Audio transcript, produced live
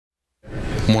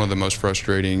one of the most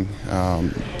frustrating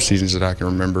seasons that I can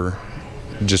remember,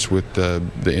 just with the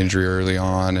injury early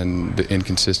on and the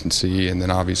inconsistency, and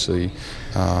then obviously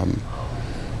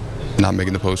not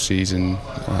making the postseason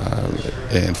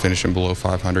and finishing below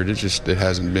 500. It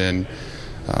hasn't been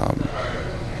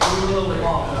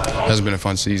a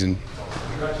fun season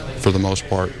for the most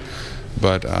part,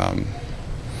 but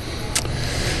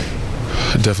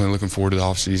definitely looking forward to the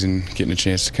offseason, getting a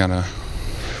chance to kind of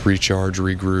recharge,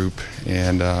 regroup,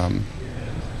 and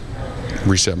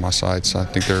reset my sights. I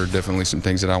think there are definitely some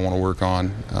things that I want to work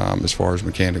on as far as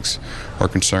mechanics are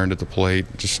concerned at the plate.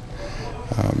 Just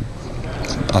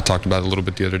I talked about it a little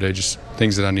bit the other day, just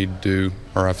things that I need to do,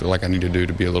 or I feel like I need to do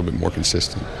to be a little bit more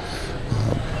consistent.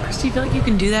 Chris, do you feel like you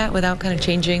can do that without kind of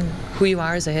changing who you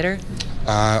are as a hitter?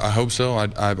 I hope so.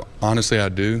 I honestly, I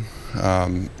do.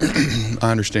 I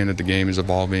understand that the game is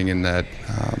evolving and that,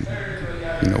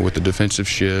 with the defensive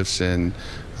shifts and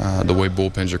the way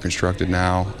bullpens are constructed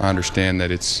now, I understand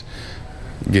that it's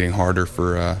getting harder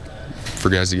for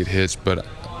guys to get hits, but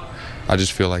I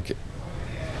just feel like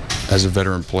as a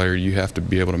veteran player, you have to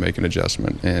be able to make an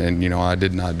adjustment. And, I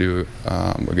did not do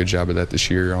a good job of that this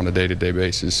year on a day-to-day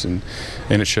basis, and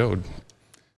it showed.